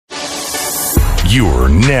You're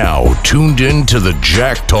now tuned in to the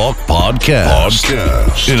Jack Talk podcast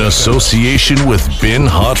in association with Bin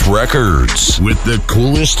Hot Records with the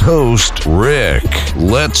coolest host, Rick.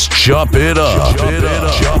 Let's chop it up.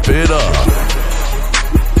 Chop it up.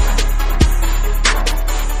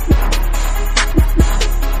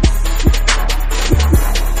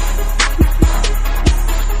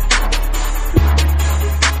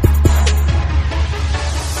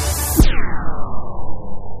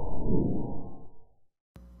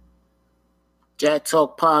 Jack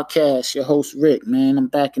Talk Podcast, your host Rick, man. I'm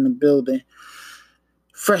back in the building.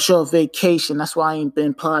 Fresh off vacation. That's why I ain't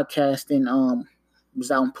been podcasting. Was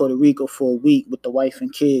out in Puerto Rico for a week with the wife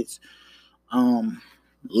and kids.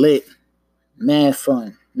 Lit. Mad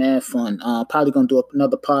fun. Probably gonna do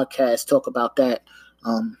another podcast, talk about that.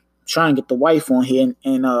 Try and get the wife on here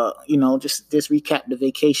and just recap the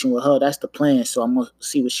vacation with her. That's the plan. So I'm gonna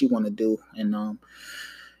see what she wanna do.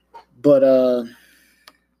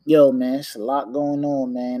 Yo, man, it's a lot going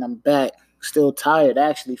on, man. I'm back. Still tired,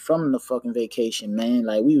 actually, from the fucking vacation, man.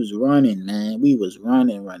 Like, we was running, man. We was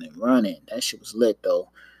running. That shit was lit, though.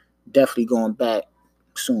 Definitely going back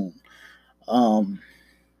soon. I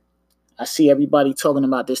see everybody talking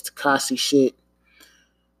about this Tekashi shit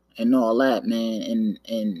and all that, man.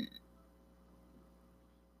 And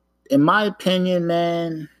in my opinion,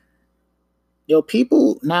 man, yo,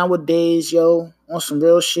 people nowadays, yo, on some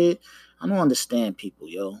real shit, I don't understand people,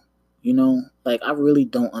 yo. I really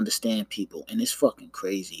don't understand people. And it's fucking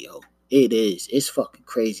crazy, yo. It is. It's fucking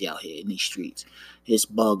crazy out here in these streets. It's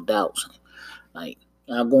bugged out. Like,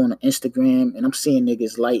 I go on Instagram and I'm seeing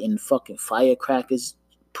niggas lighting fucking firecrackers,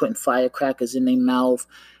 putting firecrackers in their mouth.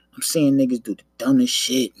 I'm seeing niggas do the dumbest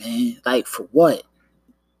shit, man. Like, for what?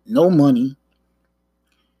 No money.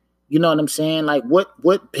 You know what I'm saying? Like,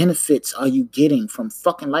 what benefits are you getting from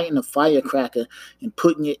fucking lighting a firecracker and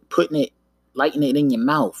lighting it in your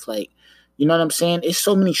mouth? Like, you know what I'm saying? It's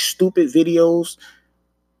so many stupid videos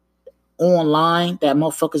online that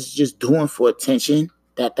motherfuckers is just doing for attention.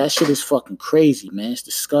 That shit is fucking crazy, man. It's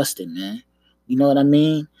disgusting, man. You know what I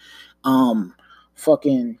mean? You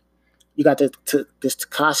got this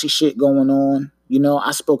Tekashi shit going on.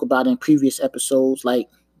 I spoke about it in previous episodes, like,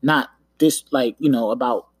 not this, like,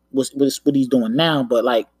 about what he's doing now, but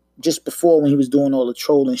like just before when he was doing all the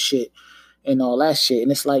trolling shit and all that shit.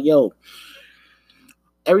 And it's like, yo,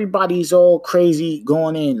 everybody's all crazy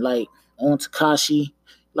going in, like, on Tekashi.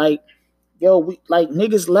 Like, yo,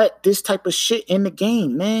 niggas let this type of shit in the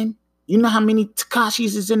game, man. You know how many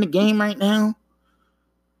Tekashis is in the game right now?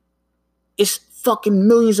 It's fucking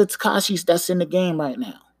millions of Tekashis that's in the game right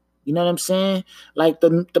now. You know what I'm saying? Like,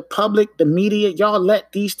 the public, the media, y'all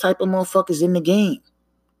let these type of motherfuckers in the game.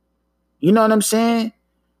 You know what I'm saying?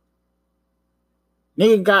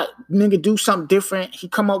 Nigga do something different. He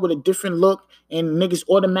come up with a different look and niggas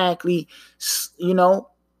automatically,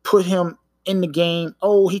 put him in the game.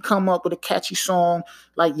 Oh, he come up with a catchy song.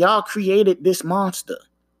 Like, y'all created this monster.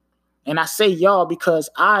 And I say y'all because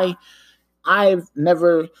look,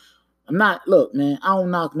 man, I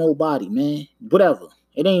don't knock nobody, man. Whatever.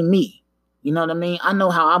 It ain't me. You know what I mean? I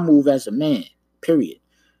know how I move as a man, period.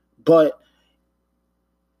 But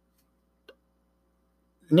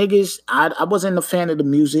niggas, I wasn't a fan of the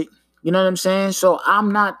music. You know what I'm saying? So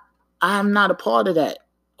I'm not a part of that.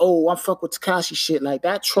 Oh, I fuck with Tekashi shit. Like,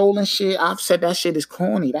 that trolling shit, I've said that shit is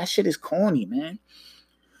corny. That shit is corny, man.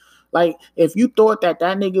 Like, if you thought that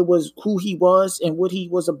nigga was who he was and what he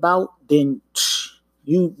was about, then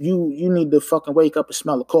you need to fucking wake up and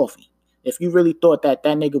smell of coffee. If you really thought that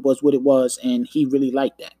nigga was what it was and he really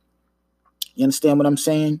liked that. You understand what I'm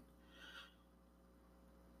saying?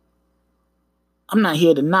 I'm not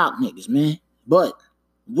here to knock niggas, man. But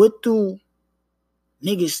what do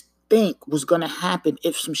niggas think was gonna happen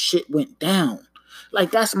if some shit went down?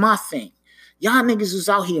 Like, that's my thing. Y'all niggas is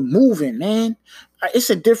out here moving, man. It's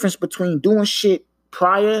a difference between doing shit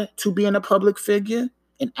prior to being a public figure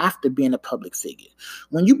and after being a public figure.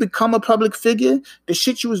 When you become a public figure, the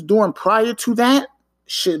shit you was doing prior to that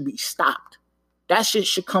should be stopped. That shit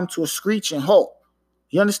should come to a screeching halt.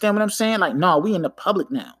 You understand what I'm saying? Like, no, we in the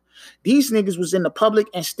public now. These niggas was in the public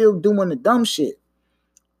and still doing the dumb shit.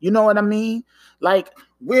 You know what I mean? Like,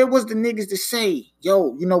 where was the niggas to say,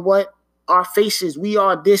 yo, you know what? Our faces, we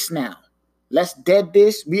are this now. Let's dead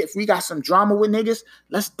this. If we got some drama with niggas,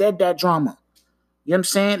 let's dead that drama. You know what I'm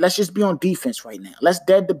saying? Let's just be on defense right now. Let's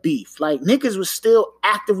dead the beef. Like, niggas was still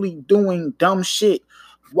actively doing dumb shit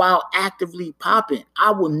while actively popping.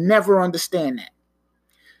 I will never understand that.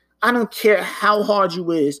 I don't care how hard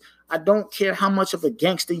you is. I don't care how much of a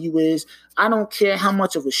gangster you is. I don't care how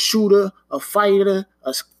much of a shooter, a fighter,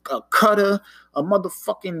 a cutter, a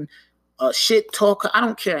motherfucking a shit talker. I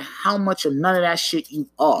don't care how much of none of that shit you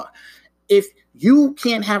are. If you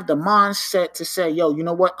can't have the mindset to say, yo, you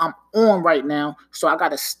know what? I'm on right now, so I got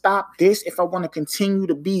to stop this if I want to continue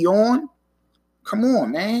to be on. Come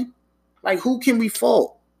on, man. Like, who can we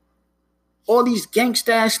fault? All these gangsta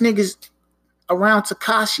ass niggas around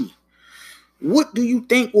Tekashi. What do you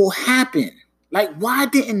think will happen? Like, why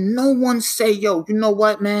didn't no one say, yo, you know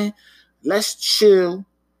what, man? Let's chill.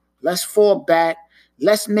 Let's fall back.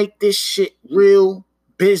 Let's make this shit real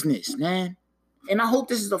business, man. And I hope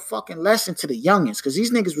this is a fucking lesson to the youngins, because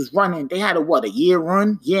these niggas was running. They had a year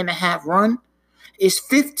and a half run? It's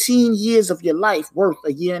 15 years of your life worth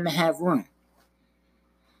a year and a half run.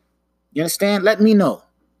 You understand? Let me know.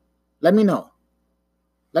 Let me know.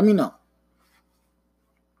 Let me know.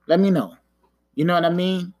 Let me know. You know what I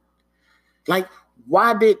mean? Like,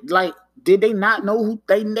 did they not know who,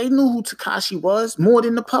 they knew who Tekashi was more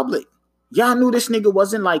than the public. Y'all knew this nigga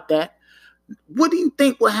wasn't like that. What do you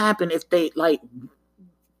think would happen if they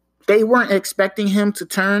weren't expecting him to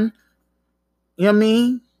turn, you know what I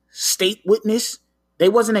mean, state witness? They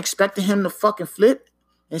wasn't expecting him to fucking flip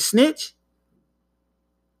and snitch?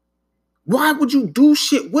 Why would you do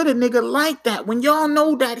shit with a nigga like that when y'all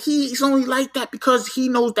know that he's only like that because he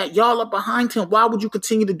knows that y'all are behind him? Why would you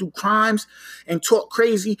continue to do crimes and talk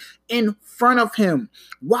crazy in front of him?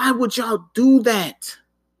 Why would y'all do that?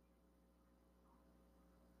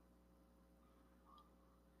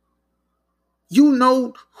 You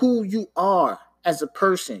know who you are as a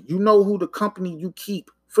person. You know who the company you keep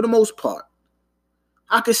for the most part.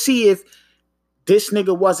 I could see if this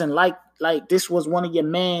nigga wasn't like this was one of your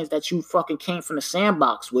mans that you fucking came from the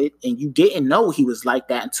sandbox with and you didn't know he was like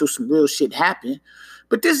that until some real shit happened.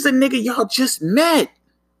 But this is a nigga y'all just met.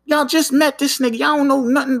 Y'all just met this nigga. Y'all don't know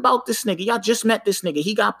nothing about this nigga. Y'all just met this nigga.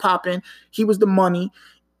 He got popping. He was the money.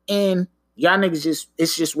 And y'all niggas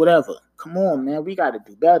it's just whatever. Come on, man. We got to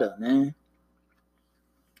do better, man.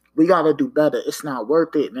 We got to do better. It's not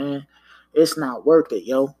worth it, man. It's not worth it,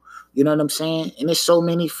 yo. You know what I'm saying? And there's so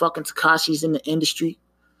many fucking Tekashis in the industry.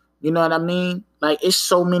 You know what I mean? Like, it's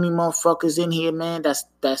so many motherfuckers in here, man, that's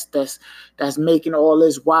making all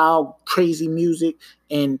this wild, crazy music,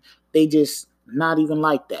 and they just not even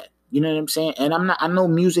like that. You know what I'm saying? And I know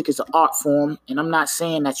music is an art form, and I'm not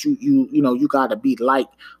saying that you gotta be like,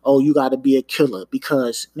 oh, you gotta be a killer.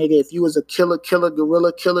 Because, nigga, if you was a killer,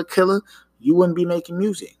 gorilla, killer, you wouldn't be making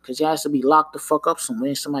music. Because you has to be locked the fuck up somewhere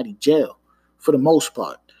in somebody's jail, for the most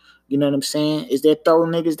part. You know what I'm saying? Is there thorough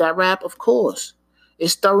niggas that rap? Of course.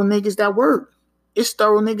 It's thorough niggas that work. It's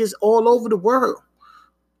thorough niggas all over the world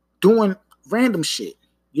doing random shit.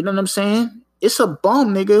 You know what I'm saying? It's a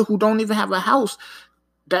bum nigga who don't even have a house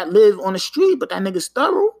that live on the street, but that nigga's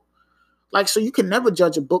thorough. Like, so you can never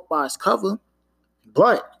judge a book by its cover.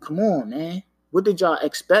 But, come on, man. What did y'all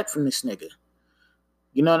expect from this nigga?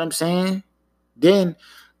 You know what I'm saying? Then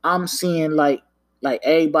I'm seeing like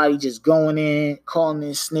everybody just going in,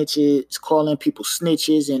 calling people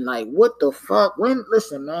snitches, and like, what the fuck?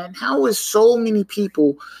 Listen, man, how is so many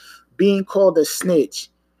people being called a snitch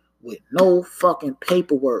with no fucking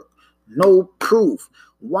paperwork, no proof?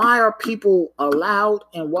 Why are people allowed,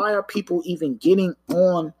 and why are people even getting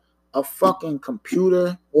on a fucking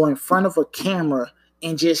computer or in front of a camera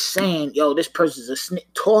and just saying, yo, this person's a snitch,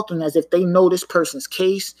 talking as if they know this person's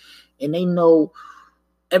case and they know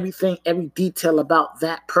everything, every detail about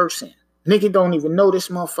that person? Nigga don't even know this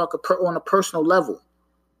motherfucker on a personal level.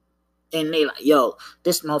 And they like, yo,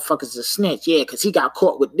 this motherfucker's a snitch. Yeah, because he got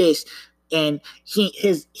caught with this. And he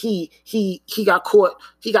got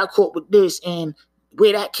caught with this, and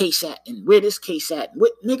where that case at, and where this case at.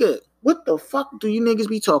 What the fuck do you niggas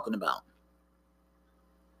be talking about?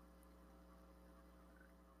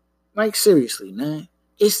 Like, seriously, man.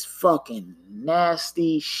 It's fucking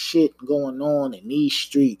nasty shit going on in these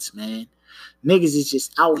streets, man. Niggas is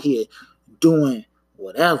just out here doing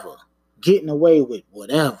whatever, getting away with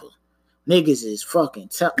whatever. Niggas is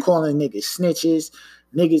fucking calling niggas snitches.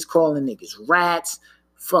 Niggas calling niggas rats.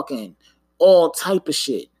 Fucking all type of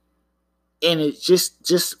shit. And it's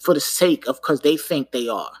just for the sake of, because they think they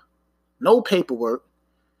are. No paperwork.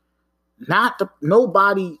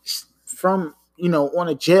 Nobody from, on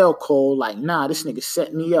a jail call, like, nah, this nigga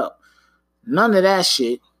set me up. None of that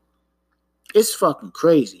shit. It's fucking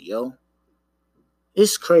crazy, yo.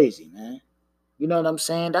 It's crazy, man. You know what I'm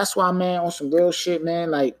saying? That's why, man, on some real shit, man,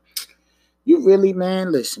 like, you really,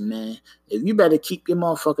 man, listen, man, if you better keep your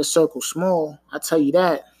motherfucking circle small, I tell you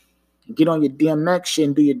that. Get on your DMX shit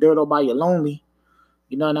and do your dirt all by your lonely.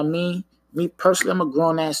 You know what I mean? Me personally, I'm a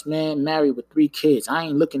grown-ass man married with 3 kids. I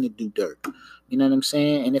ain't looking to do dirt. You know what I'm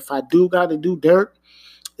saying? And if I do got to do dirt,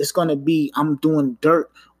 it's going to be, I'm doing dirt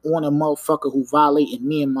on a motherfucker who violated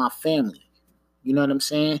me and my family. You know what I'm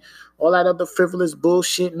saying? All that other frivolous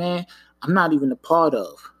bullshit, man, I'm not even a part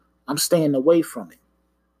of. I'm staying away from it.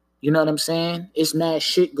 You know what I'm saying? It's mad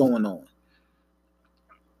shit going on.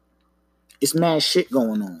 It's mad shit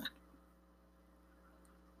going on.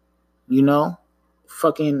 You know?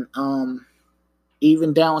 Fucking,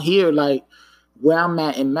 even down here, like, where I'm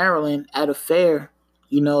at in Maryland, at a fair,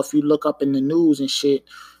 you know, if you look up in the news and shit,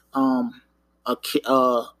 a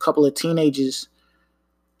couple of teenagers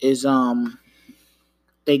is,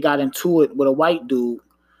 they got into it with a white dude,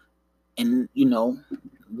 and, you know,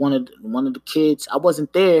 one of the kids, I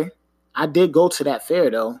wasn't there. I did go to that fair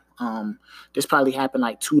though. This probably happened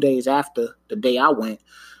like 2 days after the day I went.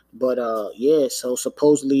 But yeah, so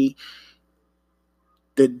supposedly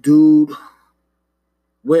the dude,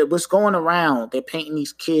 what's going around, they're painting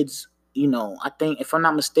these kids, you know, I think, if I'm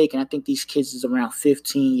not mistaken, I think these kids is around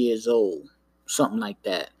 15 years old, something like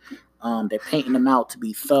that. They're painting them out to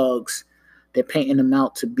be thugs. They're painting them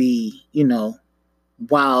out to be, you know,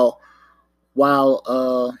 wild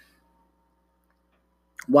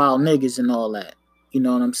niggas and all that. You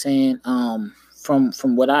know what I'm saying?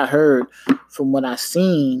 From what I heard, from what I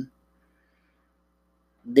seen,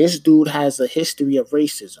 this dude has a history of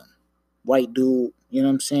racism. White dude, you know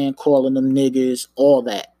what I'm saying? Calling them niggas, all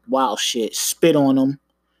that wild shit. Spit on them.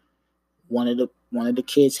 One of the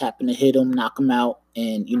kids happened to hit him, knock him out,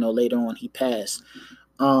 and, you know, later on he passed.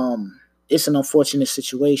 It's an unfortunate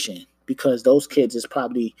situation because those kids is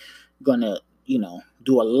probably gonna, you know,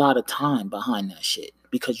 do a lot of time behind that shit,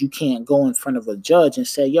 because you can't go in front of a judge and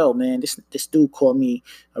say, yo, man, this dude called me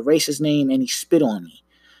a racist name and he spit on me.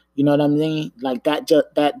 You know what I mean? Like, that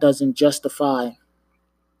doesn't justify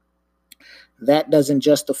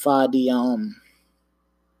the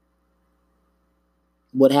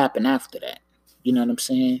what happened after that. You know what I'm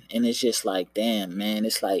saying? And it's just like, damn, man,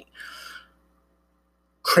 it's like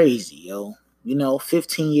crazy, yo. You know,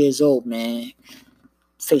 15 years old, man,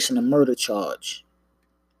 facing a murder charge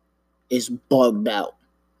is bugged out.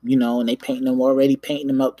 You know, and they already painting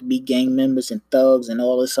them up to be gang members and thugs and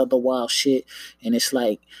all this other wild shit. And it's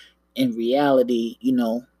like, in reality, you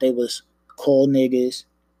know, they was called niggas,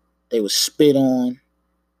 they was spit on,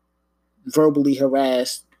 verbally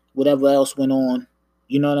harassed, whatever else went on.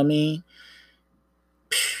 You know what I mean?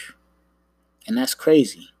 And that's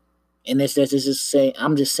crazy. And that's just say,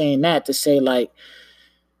 I'm just saying that to say, like,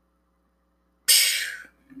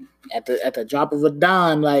 at the drop of a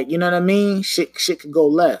dime, like, you know what I mean? Shit could go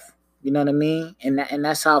left. You know what I mean? And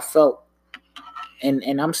that's how I felt.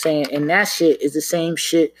 And I'm saying, and that shit is the same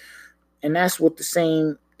shit. And that's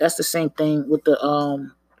the same thing with the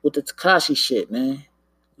Tekashi shit, man.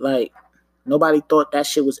 Like, nobody thought that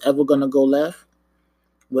shit was ever gonna go left.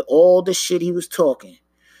 With all the shit he was talking,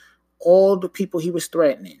 all the people he was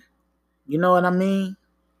threatening. You know what I mean?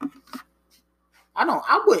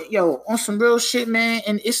 I would, yo, on some real shit, man,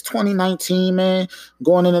 and it's 2019, man,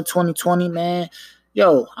 going into 2020, man.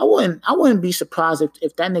 Yo, I wouldn't be surprised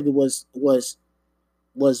if that nigga was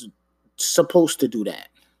supposed to do that.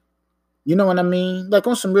 You know what I mean? Like,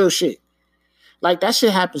 on some real shit. Like, that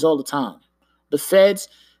shit happens all the time. The feds,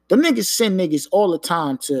 the niggas send niggas all the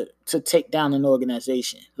time to take down an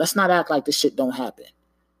organization. Let's not act like this shit don't happen.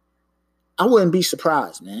 I wouldn't be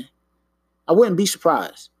surprised, man. I wouldn't be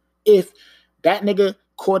surprised if that nigga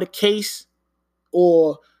caught a case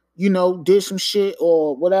or, you know, did some shit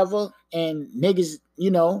or whatever, and niggas,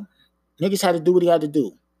 you know, niggas had to do what he had to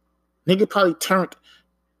do. Nigga probably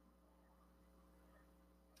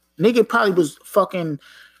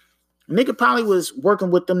was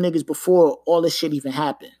working with them niggas before all this shit even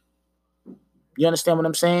happened. You understand what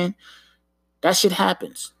I'm saying? That shit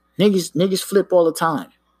happens. Niggas flip all the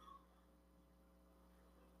time.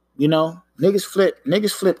 You know?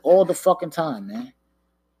 Niggas flip all the fucking time, man.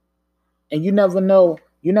 And you never know,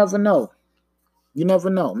 man.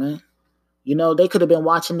 You know, they could have been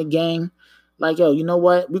watching the game like, yo, you know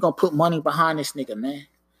what? We're going to put money behind this nigga, man.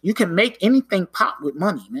 You can make anything pop with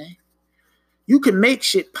money, man. You can make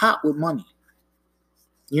shit pop with money.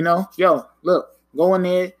 You know? Yo, look, go in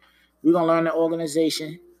there. We're going to learn the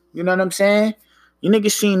organization. You know what I'm saying? You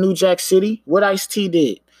niggas seen New Jack City. What Ice-T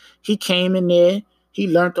did. He came in there. He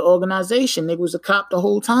learned the organization. Nigga was a cop the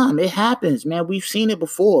whole time. It happens, man. We've seen it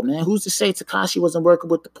before, man. Who's to say Tekashi wasn't working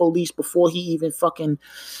with the police before he even fucking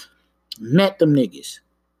met them niggas?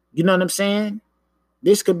 You know what I'm saying?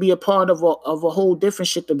 This could be a part of a whole different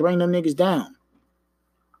shit to bring them niggas down.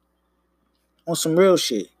 On some real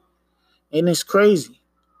shit. And it's crazy.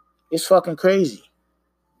 It's fucking crazy.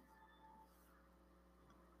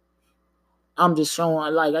 I'm just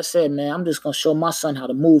showing, like I said, man, I'm just going to show my son how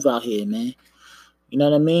to move out here, man. You know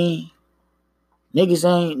what I mean?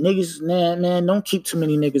 Niggas, man, don't keep too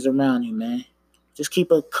many niggas around you, man. Just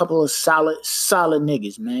keep a couple of solid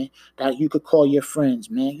niggas, man, that you could call your friends,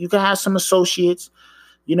 man. You can have some associates,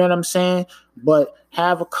 you know what I'm saying? But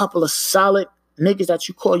have a couple of solid niggas that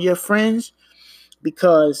you call your friends,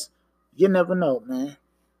 because you never know, man.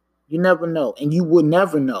 You never know. And you will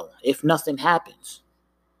never know if nothing happens.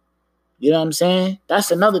 You know what I'm saying?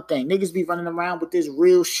 That's another thing. Niggas be running around with this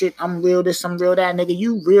real shit. I'm real this, I'm real that. Nigga,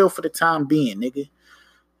 you real for the time being, nigga.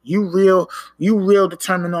 You real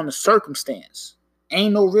determined on the circumstance.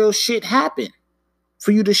 Ain't no real shit happen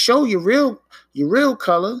for you to show your real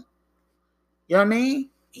color. You know what I mean?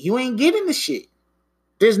 You ain't getting the shit.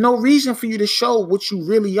 There's no reason for you to show what you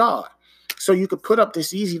really are. So you could put up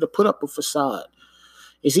this easy to put up a facade.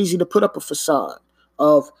 It's easy to put up a facade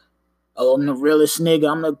of, oh, I'm the realest nigga,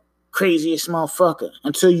 I'm the craziest motherfucker,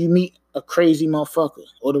 until you meet a crazy motherfucker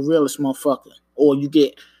or the realest motherfucker. Or you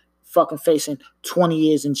get fucking facing 20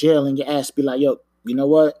 years in jail and your ass be like, yo, you know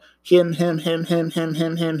what? Him. He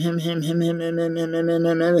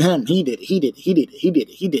did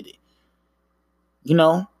it. You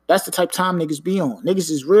know, that's the type of time niggas be on.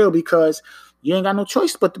 Niggas is real because you ain't got no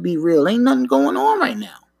choice but to be real. Ain't nothing going on right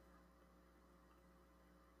now.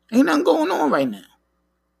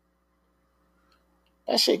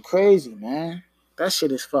 That shit crazy, man. That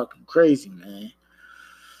shit is fucking crazy, man.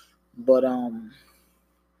 But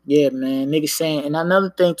yeah, man, niggas saying, and another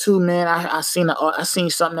thing too, man. I seen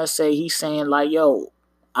something that say he's saying like, yo,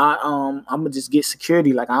 I'm gonna just get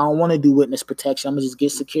security. Like, I don't want to do witness protection. I'm gonna just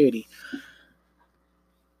get security.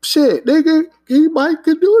 Shit, nigga, he might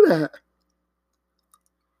could do that.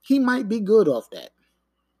 He might be good off that.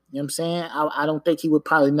 You know what I'm saying? I don't think he would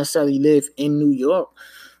probably necessarily live in New York.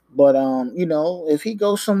 But, you know, if he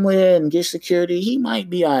goes somewhere and gets security, he might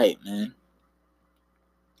be all right, man.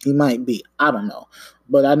 He might be. I don't know.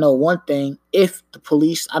 But I know one thing. If the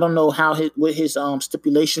police, I don't know what his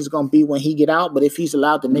stipulations going to be when he get out, but if he's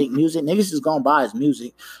allowed to make music, niggas is going to buy his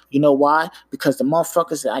music. You know why? Because the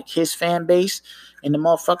motherfuckers, like his fan base, and the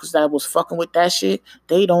motherfuckers that was fucking with that shit,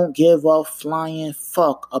 they don't give a flying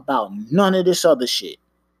fuck about none of this other shit.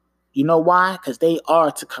 You know why? Because they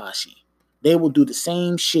are Tekashi. They will do the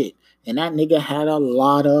same shit. And that nigga had a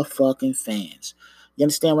lot of fucking fans. You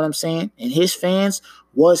understand what I'm saying? And his fans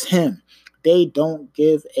was him. They don't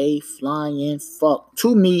give a flying fuck.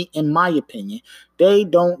 To me, in my opinion, they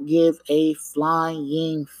don't give a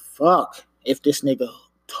flying fuck if this nigga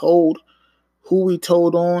told who he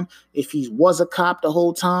told on, if he was a cop the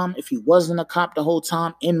whole time, if he wasn't a cop the whole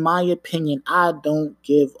time. In my opinion, I don't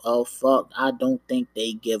give a fuck. I don't think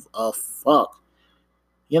they give a fuck.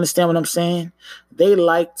 You understand what I'm saying? They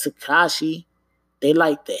like Tekashi. They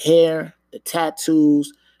like the hair, the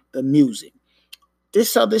tattoos, the music.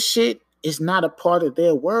 This other shit is not a part of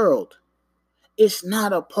their world. It's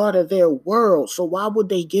not a part of their world. So why would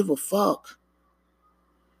they give a fuck?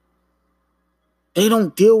 They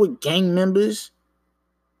don't deal with gang members.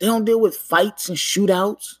 They don't deal with fights and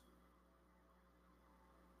shootouts.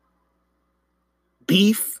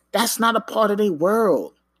 Beef. That's not a part of their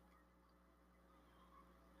world.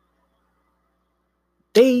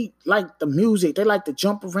 They like the music. They like to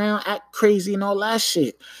jump around, act crazy and all that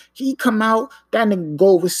shit. He come out, that nigga go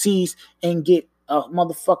overseas and get a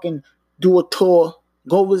motherfucking, do a tour,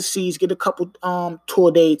 go overseas, get a couple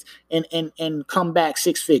tour dates and come back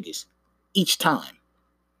 6 figures each time.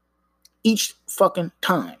 Each fucking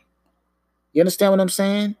time. You understand what I'm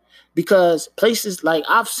saying? Because places like,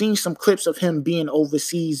 I've seen some clips of him being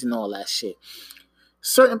overseas and all that shit.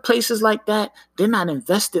 Certain places like that, they're not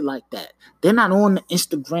invested like that. They're not on the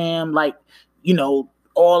Instagram, like, you know,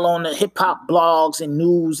 all on the hip hop blogs and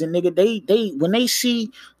news. And nigga, they when they see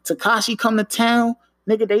Tekashi come to town,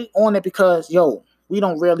 nigga, they on it because, yo, we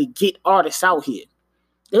don't really get artists out here.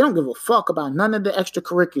 They don't give a fuck about none of the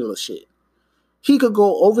extracurricular shit. He could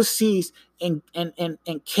go overseas and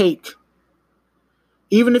cake.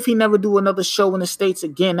 Even if he never do another show in the States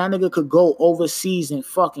again, that nigga could go overseas and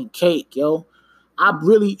fucking cake, yo. I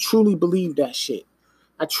really, truly believe that shit.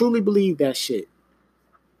 I truly believe that shit.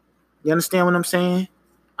 You understand what I'm saying?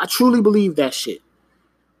 I truly believe that shit.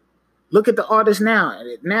 Look at the artists now.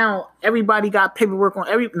 Now, everybody got paperwork on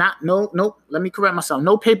let me correct myself.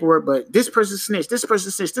 No paperwork, but this person snitched, this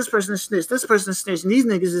person snitched, this person snitched, this person snitched, and these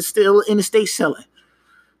niggas is still in the States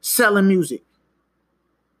selling music.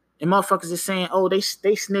 And motherfuckers is saying, oh, they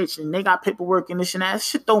snitched and they got paperwork and this and that. That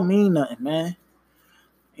shit don't mean nothing, man.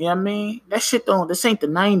 You know what I mean? That shit this ain't the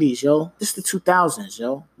 90s, yo. This the 2000s,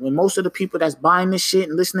 yo. When most of the people that's buying this shit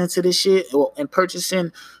and listening to this shit and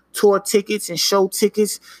purchasing tour tickets and show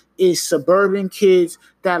tickets is suburban kids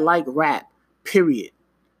that like rap. Period.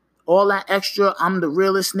 All that extra, I'm the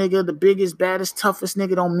realest nigga, the biggest, baddest, toughest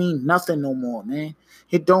nigga don't mean nothing no more, man.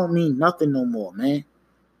 It don't mean nothing no more, man.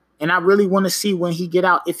 And I really want to see when he get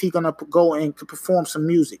out if he gonna go and perform some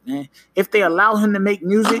music, man. If they allow him to make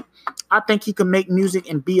music, I think he can make music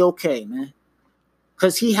and be okay, man.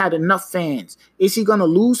 Because he had enough fans. Is he gonna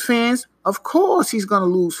lose fans? Of course he's gonna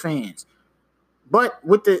lose fans. But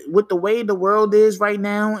with the way the world is right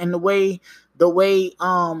now and the way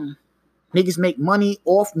niggas make money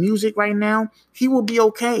off music right now, he will be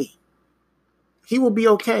okay. He will be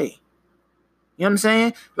okay. You know what I'm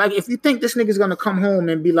saying? Like, if you think this nigga's gonna come home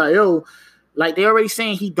and be like, yo, like they already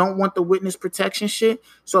saying he don't want the witness protection shit.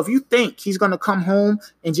 So if you think he's gonna come home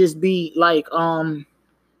and just be like, go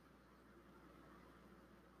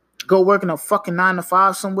work in a fucking 9 to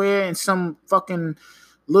 5 somewhere in some fucking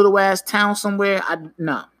little ass town somewhere, I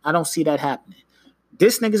don't see that happening.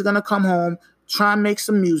 This nigga's gonna come home, try and make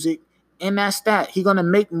some music, and that's that. He gonna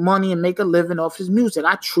make money and make a living off his music.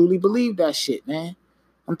 I truly believe that shit, man.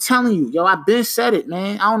 I'm telling you, yo, I've been said it,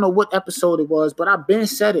 man. I don't know what episode it was, but I've been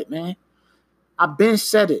said it, man. I've been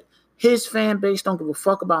said it. His fan base don't give a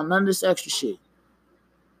fuck about none of this extra shit.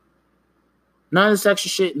 None of this extra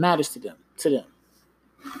shit matters to them. You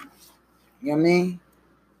know what I mean?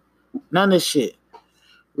 None of this shit.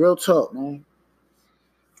 Real talk, man.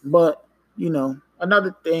 But, you know,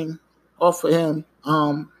 another thing, off of him,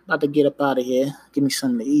 about to get up out of here. Give me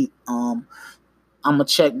something to eat. I'm going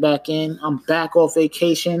to check back in. I'm back off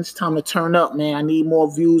vacation. It's time to turn up, man. I need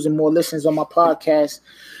more views and more listens on my podcast.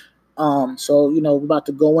 So, you know, we're about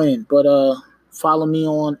to go in. But follow me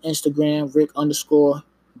on Instagram,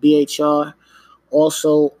 Rick_BHR.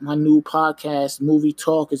 Also, my new podcast, Movie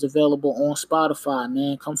Talk, is available on Spotify,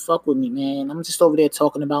 man. Come fuck with me, man. I'm just over there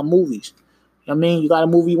talking about movies. You know what I mean? You got a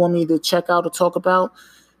movie you want me to check out or talk about?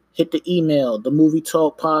 Hit the email, the Movie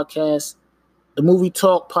Talk Podcast.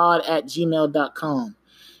 themovietalkpod@gmail.com.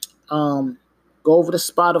 Go over to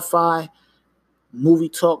Spotify, Movie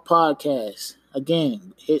Talk Podcast.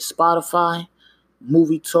 Again, hit Spotify,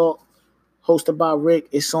 Movie Talk, hosted by Rick.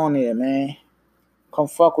 It's on there, man. Come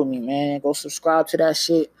fuck with me, man. Go subscribe to that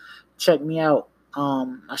shit. Check me out.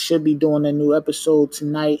 I should be doing a new episode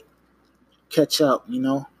tonight. Catch up, you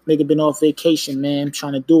know. Nigga been off vacation, man. I'm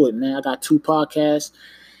trying to do it, man. I got 2 podcasts.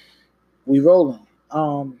 We rolling.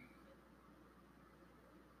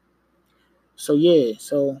 So yeah,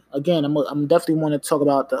 so again, I'm definitely want to talk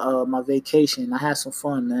about my vacation. I had some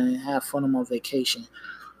fun, man. I had fun on my vacation.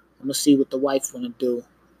 I'm gonna see what the wife wanna do.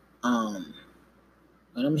 But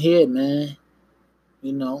I'm here, man.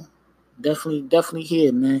 You know, definitely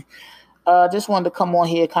here, man. Just wanted to come on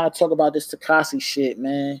here, kind of talk about this Tekashi shit,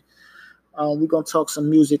 man. We're gonna talk some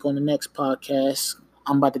music on the next podcast.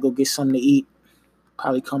 I'm about to go get something to eat.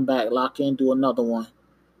 Probably come back, lock in, do another one.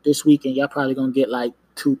 This weekend, y'all probably gonna get like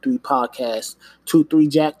 2-3 podcasts, 2-3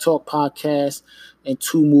 Jack Talk podcasts, and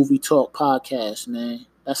 2 Movie Talk podcasts, man.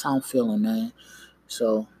 That's how I'm feeling, man.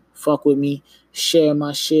 So fuck with me, share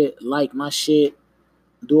my shit, like my shit,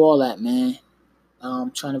 do all that, man. I'm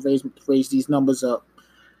trying to raise these numbers up.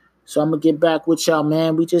 So I'm gonna get back with y'all,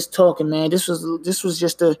 man. We just talking, man. This was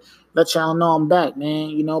just to let y'all know I'm back, man.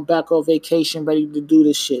 You know, back on vacation, ready to do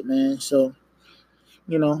this shit, man. So,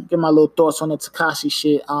 you know, get my little thoughts on the Tekashi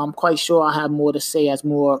shit. I'm quite sure I have more to say as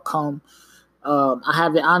more come. I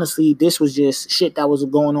haven't, honestly, this was just shit that was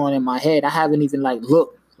going on in my head. I haven't even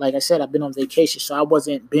looked. Like I said, I've been on vacation, so I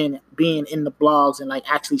wasn't being in the blogs and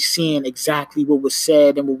actually seeing exactly what was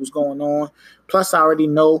said and what was going on. Plus, I already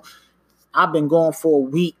know I've been going for a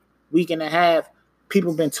week and a half.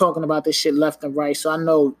 People been talking about this shit left and right, so I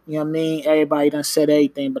know, you know what I mean? Everybody done said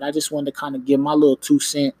everything, but I just wanted to kind of give my little 2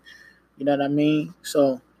 cents. You know what I mean?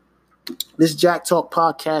 So, this Jack Talk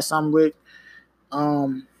podcast, I'm Rick.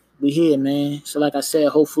 We here, man. So, like I said,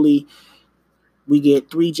 hopefully we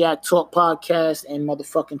get 3 Jack Talk podcasts and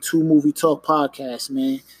motherfucking 2 Movie Talk podcasts,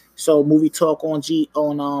 man. So, Movie Talk on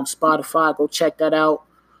Spotify. Go check that out.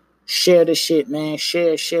 Share the shit, man.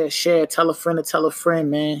 Share. Tell a friend to tell a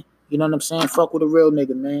friend, man. You know what I'm saying? Fuck with a real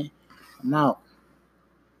nigga, man. I'm out.